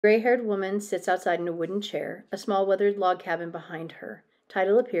Gray-haired woman sits outside in a wooden chair, a small weathered log cabin behind her.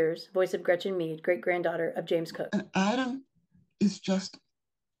 Title appears, voice of Gretchen Mead, great-granddaughter of James Cook. An atom is just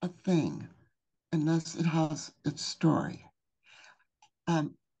a thing unless it has its story.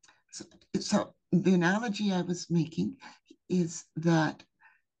 Um, so the analogy I was making is that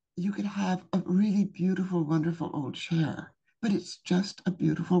you could have a really beautiful, wonderful old chair, but it's just a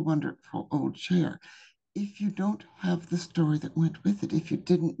beautiful, wonderful old chair. If you don't have the story that went with it, if you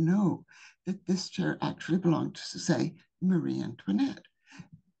didn't know that this chair actually belonged to, say, Marie Antoinette,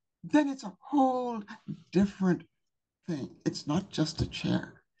 then it's a whole different thing. It's not just a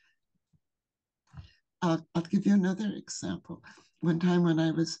chair. I'll give you another example. One time when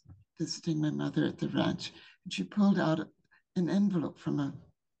I was visiting my mother at the ranch, she pulled out an envelope from a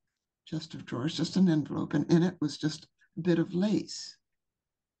chest of drawers, just an envelope, and in it was just a bit of lace.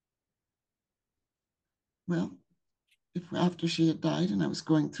 Well, if after she had died and I was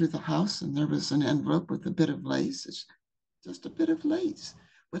going through the house and there was an envelope with a bit of lace, it's just a bit of lace.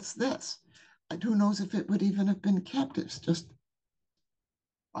 What's this? Who knows if it would even have been kept? It's just,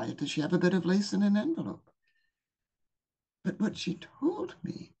 why does she have a bit of lace in an envelope? But what she told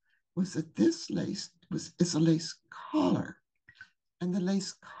me was that this lace is a lace collar, and the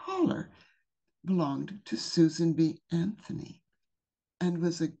lace collar belonged to Susan B. Anthony and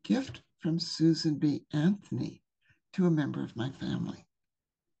was a gift from Susan B. Anthony to a member of my family.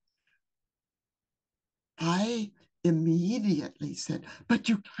 I immediately said, but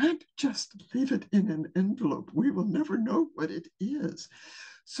you can't just leave it in an envelope. We will never know what it is.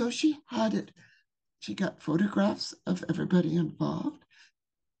 So she had it. She got photographs of everybody involved.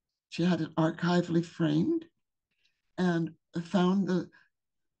 She had it archivally framed and found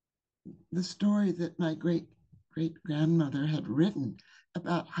the story that my great grandmother had written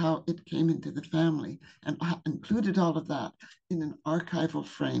about how it came into the family, and I included all of that in an archival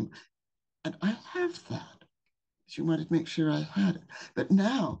frame. And I have that. She wanted to make sure I had it. But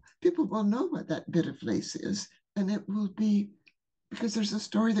now people will know what that bit of lace is, and it will be because there's a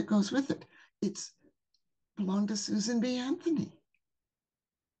story that goes with it. It's belonged to Susan B. Anthony.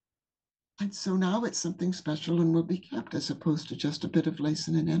 And so now it's something special and will be kept as opposed to just a bit of lace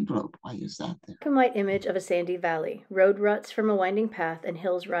in an envelope. Why is that there? Black and white image of a sandy valley. Road ruts from a winding path and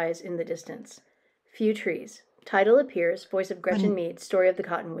hills rise in the distance. Few trees. Title appears, voice of Gretchen When Mead, story of the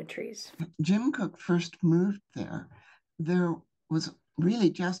cottonwood trees. Jim Cook first moved there was really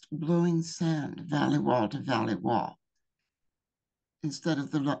just blowing sand, valley wall to valley wall, instead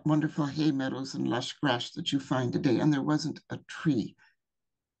of the wonderful hay meadows and lush grass that you find today. And there wasn't a tree,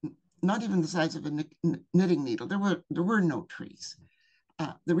 not even the size of a knitting needle. There were no trees.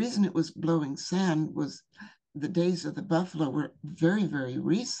 The reason it was blowing sand was the days of the buffalo were very, very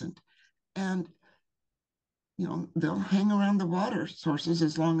recent. And they'll hang around the water sources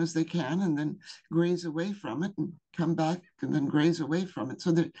as long as they can and then graze away from it and come back and then graze away from it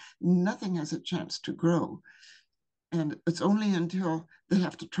so that nothing has a chance to grow. And it's only until they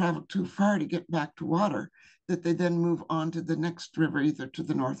have to travel too far to get back to water that they then move on to the next river, either to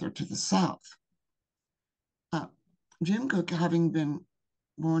the north or to the south. uh, Jim Cook, having been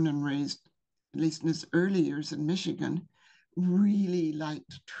born and raised, at least in his early years in Michigan, really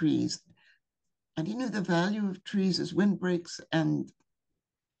liked trees. And he knew the value of trees as windbreaks and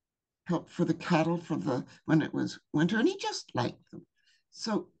help for the cattle when it was winter, and he just liked them.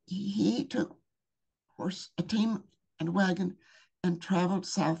 So he took horse, a team and wagon, and traveled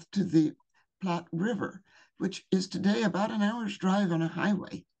south to the Platte River, which is today about an hour's drive on a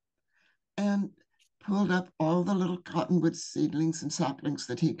highway, and pulled up all the little cottonwood seedlings and saplings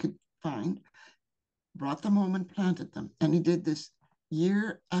that he could find, brought them home and planted them. And he did this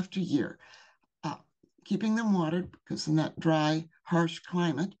year after year, uh, keeping them watered because in that dry, harsh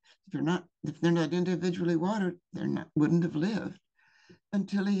climate, if they're not individually watered, wouldn't have lived,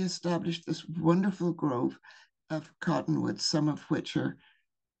 until he established this wonderful grove of cottonwoods, some of which were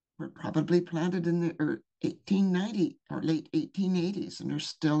probably planted in the 1890 or late 1880s and are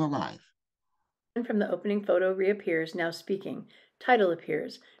still alive. From the opening photo reappears, now speaking. Title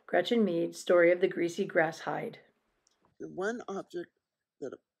appears, Gretchen Mead, story of the greasy grass hide. The one object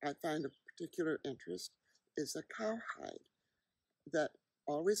that I find of particular interest is a cowhide that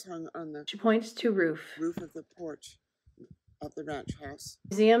always hung on the She points to roof of the porch of the ranch house.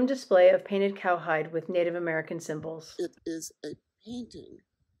 Museum display of painted cowhide with Native American symbols. It is a painting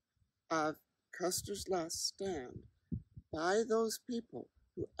of Custer's Last Stand by those people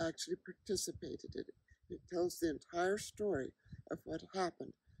who actually participated in it. It tells the entire story of what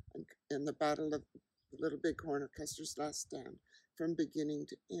happened in the Battle of the Little Bighorn, or Custer's Last Stand, from beginning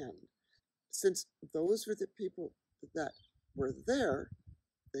to end. Since those were the people that were there,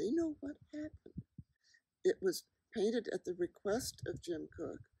 They know what happened. It was painted at the request of Jim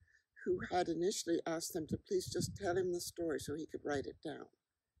Cook, who had initially asked them to please just tell him the story so he could write it down.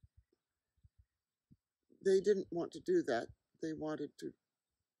 They didn't want to do that. They wanted to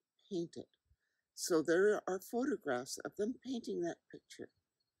paint it. So there are photographs of them painting that picture.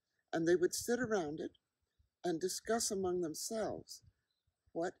 And they would sit around it and discuss among themselves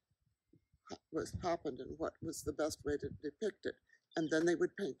what was happened and what was the best way to depict it. And then they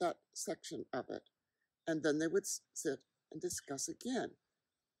would paint that section of it. And then they would sit and discuss again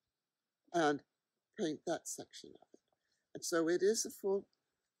and paint that section of it. And so it is a full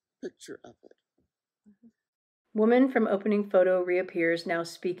picture of it. Woman from opening photo reappears, now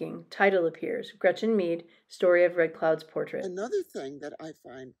speaking. Title appears. Gretchen Mead, Story of Red Cloud's Portrait. Another thing that I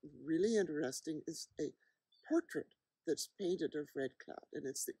find really interesting is a portrait that's painted of Red Cloud, and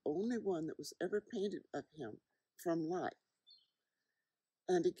it's the only one that was ever painted of him from life.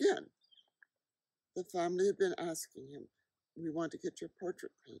 And again, the family had been asking him, we want to get your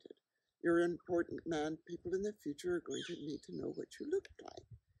portrait painted. You're an important man. People in the future are going to need to know what you looked like.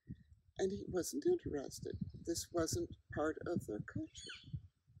 And he wasn't interested. This wasn't part of their culture.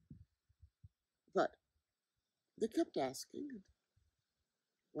 But they kept asking.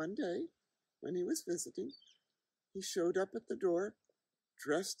 One day, when he was visiting, he showed up at the door,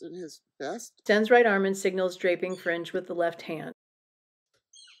 dressed in his best. Extends right arm and signals draping fringe with the left hand.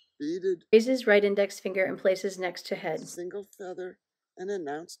 Beaded. Raises right index finger and places next to head. Single feather, and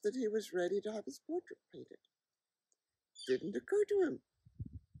announced that he was ready to have his portrait painted. Didn't occur to him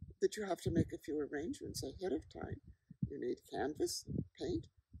that you have to make a few arrangements ahead of time. You need canvas, paint,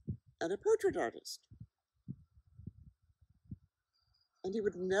 and a portrait artist. And he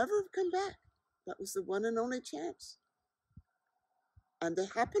would never have come back. That was the one and only chance. And they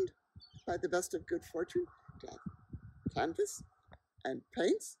happened, by the best of good fortune, to have canvas and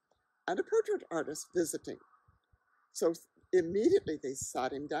paints and a portrait artist visiting. So immediately they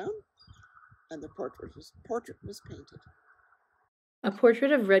sat him down and the portrait was painted. A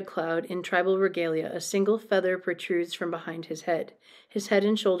portrait of Red Cloud in tribal regalia. A single feather protrudes from behind his head. His head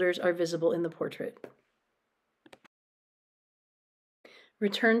and shoulders are visible in the portrait.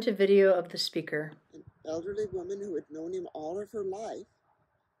 Return to video of the speaker. An elderly woman who had known him all of her life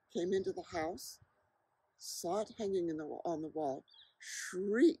came into the house, saw it hanging on the wall,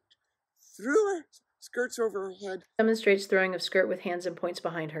 shrieked, threw her skirts over her head. Demonstrates throwing of skirt with hands and points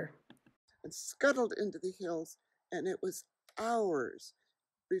behind her. And scuttled into the hills, and it was hours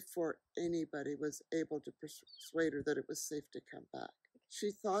before anybody was able to persuade her that it was safe to come back.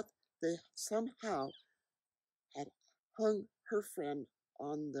 She thought they somehow had hung her friend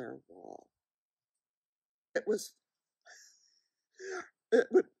on their wall. It would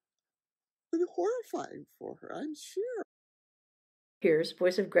be horrifying for her, I'm sure. Here's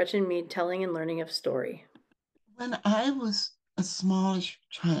voice of Gretchen Mead telling and learning of story. When I was a smallish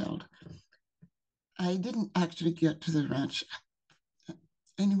child, I didn't actually get to the ranch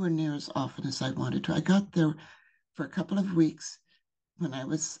anywhere near as often as I wanted to. I got there for a couple of weeks when I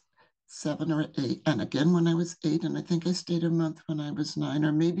was 7 or 8, and again when I was 8, and I think I stayed a month when I was 9,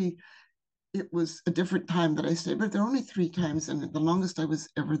 or maybe it was a different time that I stayed, but there were only 3 times, and the longest I was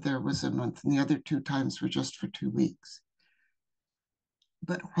ever there was a month, and the other 2 times were just for 2 weeks.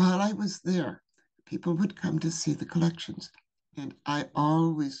 But while I was there, people would come to see the collections, and I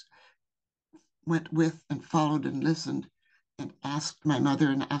always went with and followed and listened and asked my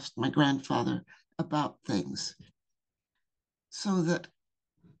mother and asked my grandfather about things. So that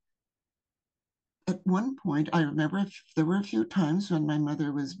at one point, I remember there were a few times when my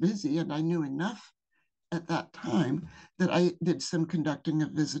mother was busy, and I knew enough at that time that I did some conducting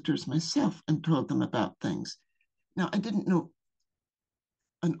of visitors myself and told them about things. Now, I didn't know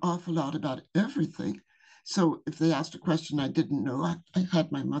an awful lot about everything. So if they asked a question I didn't know, I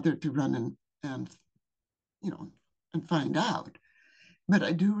had my mother to run and and find out. But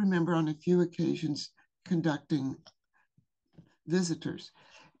I do remember on a few occasions conducting visitors.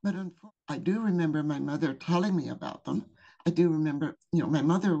 But I do remember my mother telling me about them. I do remember, my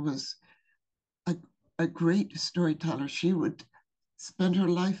mother was a great storyteller. She spent her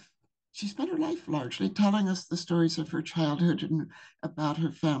life largely telling us the stories of her childhood and about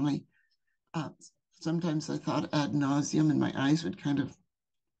her family. Sometimes I thought ad nauseum, and my eyes would kind of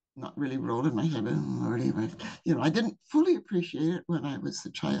not really roll in my head. I didn't fully appreciate it when I was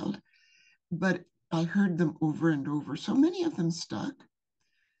a child, but I heard them over and over. So many of them stuck.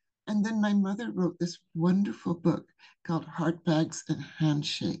 And then my mother wrote this wonderful book called Heart Bags and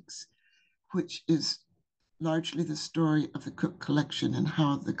Handshakes, which is largely the story of the Cook collection and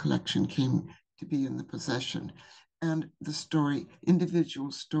how the collection came to be in the possession. and the story,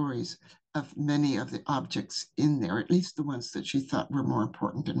 individual stories of many of the objects in there, at least the ones that she thought were more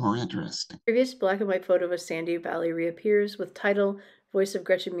important and more interesting. Previous black and white photo of Sandy Valley reappears with title, Voice of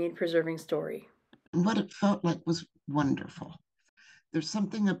Gretchen Mead, Preserving Story. And what it felt like was wonderful. There's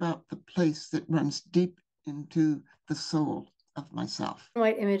something about the place that runs deep into the soul of myself.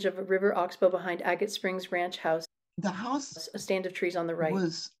 White image of a river oxbow behind Agate Springs Ranch House. The house, a stand of trees on the right,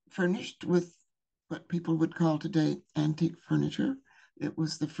 was furnished with what people would call today antique furniture. It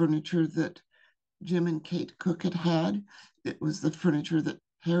was the furniture that Jim and Kate Cook had had. It was the furniture that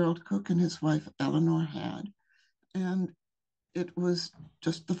Harold Cook and his wife Eleanor had. And it was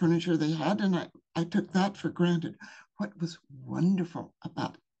just the furniture they had. And I took that for granted. What was wonderful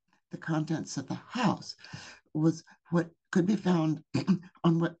about the contents of the house was what could be found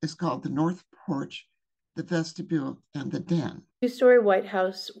on what is called the north porch, the vestibule, and the den. Two-story white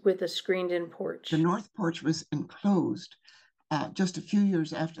house with a screened-in porch. The north porch was enclosed just a few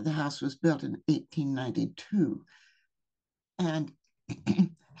years after the house was built in 1892. And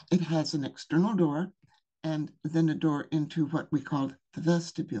it has an external door and then a door into what we called the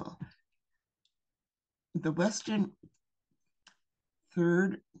vestibule. The western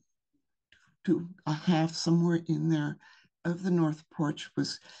third to a half, somewhere in there, of the north porch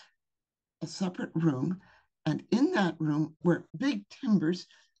was a separate room. And in that room were big timbers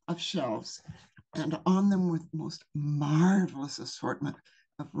of shelves, and on them was the most marvelous assortment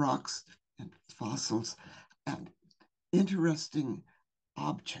of rocks and fossils and interesting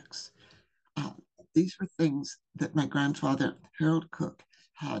objects. Uh, these were things that my grandfather, Harold Cook,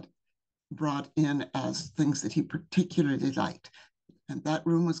 had brought in as things that he particularly liked. And that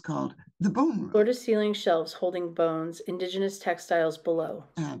room was called the bone room. Floor-to-ceiling shelves holding bones, indigenous textiles below.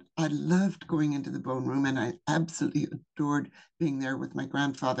 And I loved going into the bone room, and I absolutely adored being there with my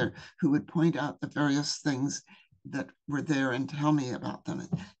grandfather, who would point out the various things that were there and tell me about them.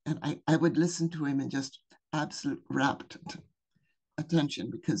 And I would listen to him in just absolute rapt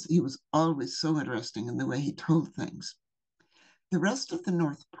attention because he was always so interesting in the way he told things. The rest of the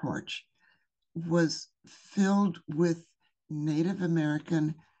north porch was filled with Native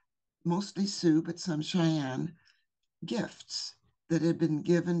American, mostly Sioux, but some Cheyenne, gifts that had been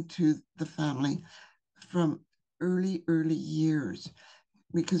given to the family from early years.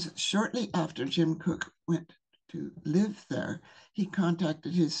 Because shortly after Jim Cook went to live there, he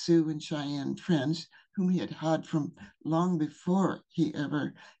contacted his Sioux and Cheyenne friends, whom he had had from long before he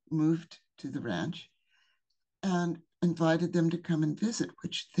ever moved to the ranch, and invited them to come and visit,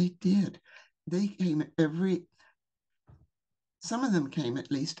 which they did. They came some of them came at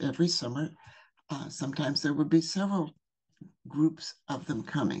least every summer. Sometimes there would be several groups of them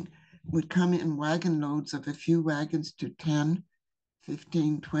coming, would come in wagon loads of a few wagons to 10,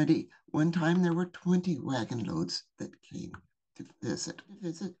 15, 20. One time there were 20 wagon loads that came to visit.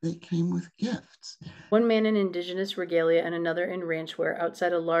 They came with gifts. One man in indigenous regalia and another in ranch wear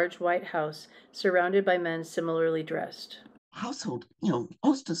outside a large white house surrounded by men similarly dressed. Household,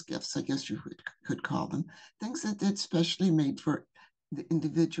 hostess gifts, I guess you could call them, things that they'd specially made for the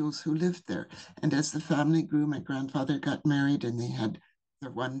individuals who lived there. And as the family grew, my grandfather got married and they had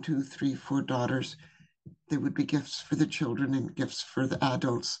their 1, 2, 3, 4 daughters. There would be gifts for the children and gifts for the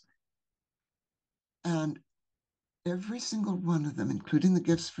adults. And every single one of them, including the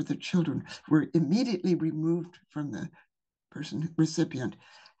gifts for the children, were immediately removed from the recipient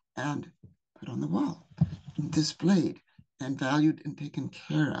and put on the wall, and displayed and valued and taken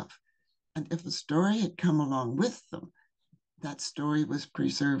care of. And if a story had come along with them, that story was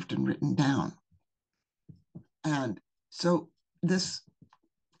preserved and written down. And so this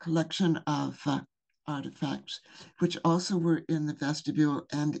collection of artifacts, which also were in the vestibule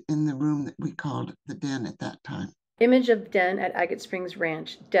and in the room that we called the den at that time. Image of den at Agate Springs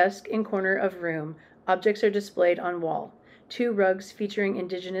Ranch. Desk in corner of room. Objects are displayed on wall. 2 rugs featuring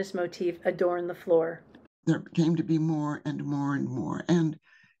indigenous motif adorn the floor. There came to be more and more and more. And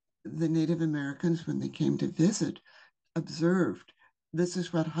the Native Americans, when they came to visit, observed this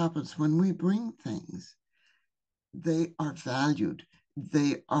is what happens when we bring things. They are valued.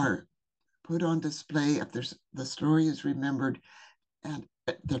 They are put on display. If the story is remembered and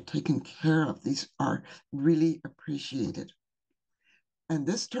they're taken care of, these are really appreciated. And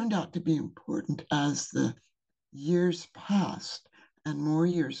this turned out to be important as the years passed and more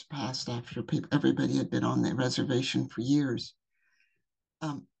years passed after everybody had been on the reservation for years.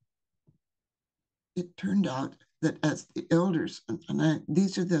 It turned out that as the elders,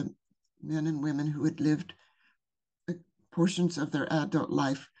 these are the men and women who had lived portions of their adult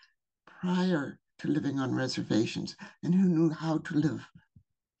life prior to living on reservations and who knew how to live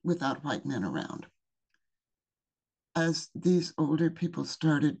without white men around. as these older people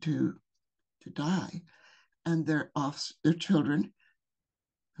started to die, and their children,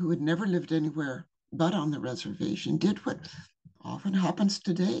 who had never lived anywhere but on the reservation, did what often happens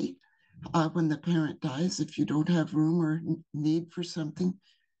today. When the parent dies, if you don't have room or need for something,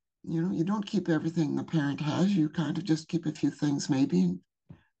 you don't keep everything the parent has. You kind of just keep a few things maybe, and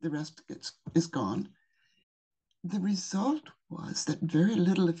the rest is gone. The result was that very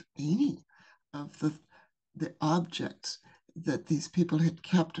little, if any, of the objects that these people had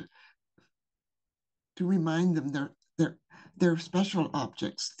kept to remind them their special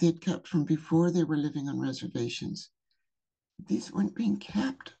objects they had kept from before they were living on reservations. These weren't being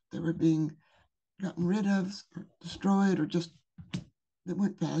kept. They were being gotten rid of or destroyed, or just they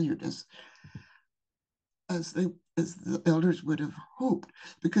weren't valued as the elders would have hoped,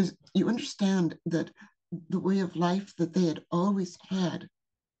 because you understand that the way of life that they had always had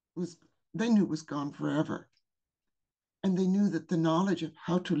was, they knew, was gone forever. And they knew that the knowledge of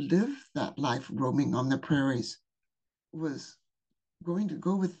how to live that life roaming on the prairies was going to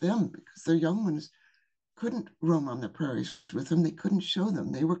go with them, because their young ones couldn't roam on the prairies with them. They couldn't show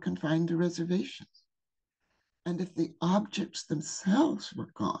them. They were confined to reservations. And if the objects themselves were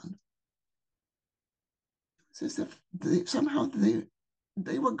gone, it's as if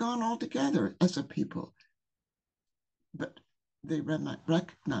they were gone altogether as a people. But they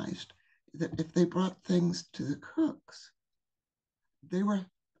recognized that if they brought things to the cooks, they were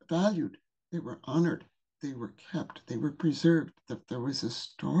valued, they were honored, they were kept, they were preserved, that there was a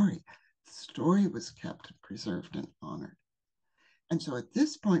story. The story was kept and preserved and honored. And so at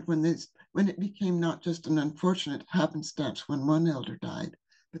this point, when it became not just an unfortunate happenstance when one elder died,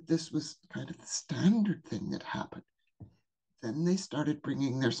 but this was kind of the standard thing that happened, then they started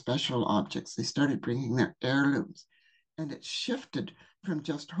bringing their special objects. They started bringing their heirlooms. And it shifted from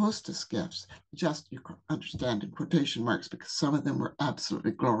just hostess gifts, just, you understand, in quotation marks, because some of them were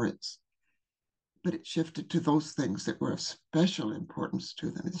absolutely glorious. But it shifted to those things that were of special importance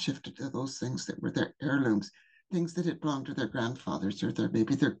to them. It shifted to those things that were their heirlooms, things that had belonged to their grandfathers or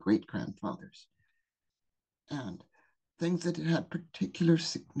maybe their great grandfathers, and things that had particular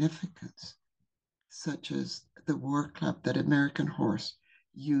significance, such as the war club that American Horse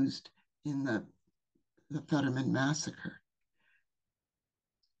used in the Fetterman massacre.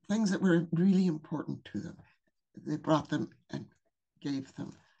 Things that were really important to them. They brought them and gave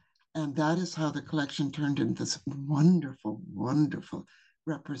them. And that is how the collection turned into this wonderful, wonderful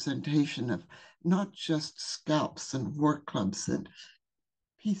representation of not just scalps and war clubs and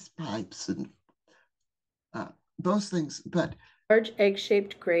peace pipes and those things, but Large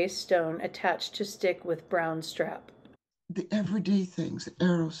egg-shaped gray stone attached to stick with brown strap. the everyday things,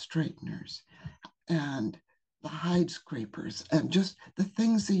 arrow straighteners and the hide scrapers, and just the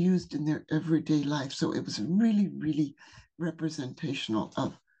things they used in their everyday life. So it was really, really representational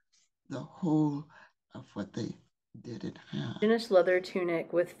of the whole of what they did and had. Indigenous leather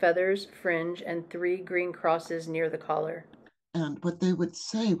tunic with feathers, fringe, and 3 green crosses near the collar. And what they would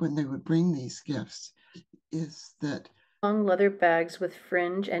say when they would bring these gifts is that Long leather bags with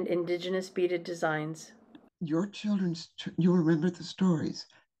fringe and indigenous beaded designs. You'll remember the stories,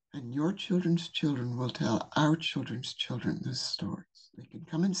 and your children's children will tell our children's children the stories. They can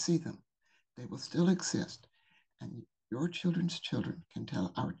come and see them. They will still exist. And your children's children can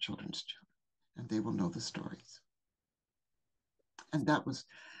tell our children's children, and they will know the stories. And that was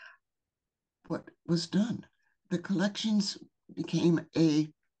what was done. The collections became a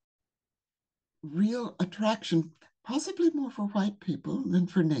real attraction, possibly more for white people than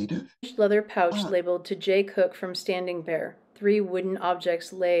for native. Leather pouch labeled to J. Cook from Standing Bear. 3 wooden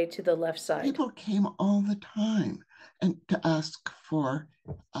objects lay to the left side. People came all the time and to ask for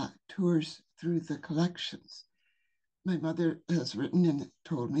tours through the collections. My mother has written and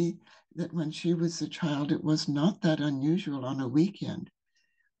told me that when she was a child, it was not that unusual on a weekend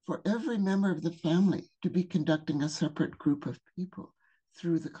for every member of the family to be conducting a separate group of people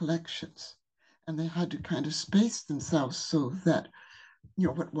through the collections. And they had to kind of space themselves so that,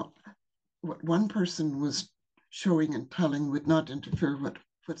 what one person was showing and telling would not interfere with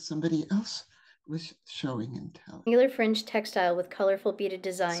what somebody else was showing and telling. Angular fringe textile with colorful beaded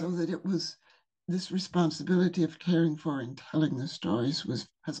design. So that it was this responsibility of caring for and telling the stories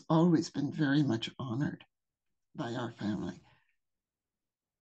has always been very much honored by our family.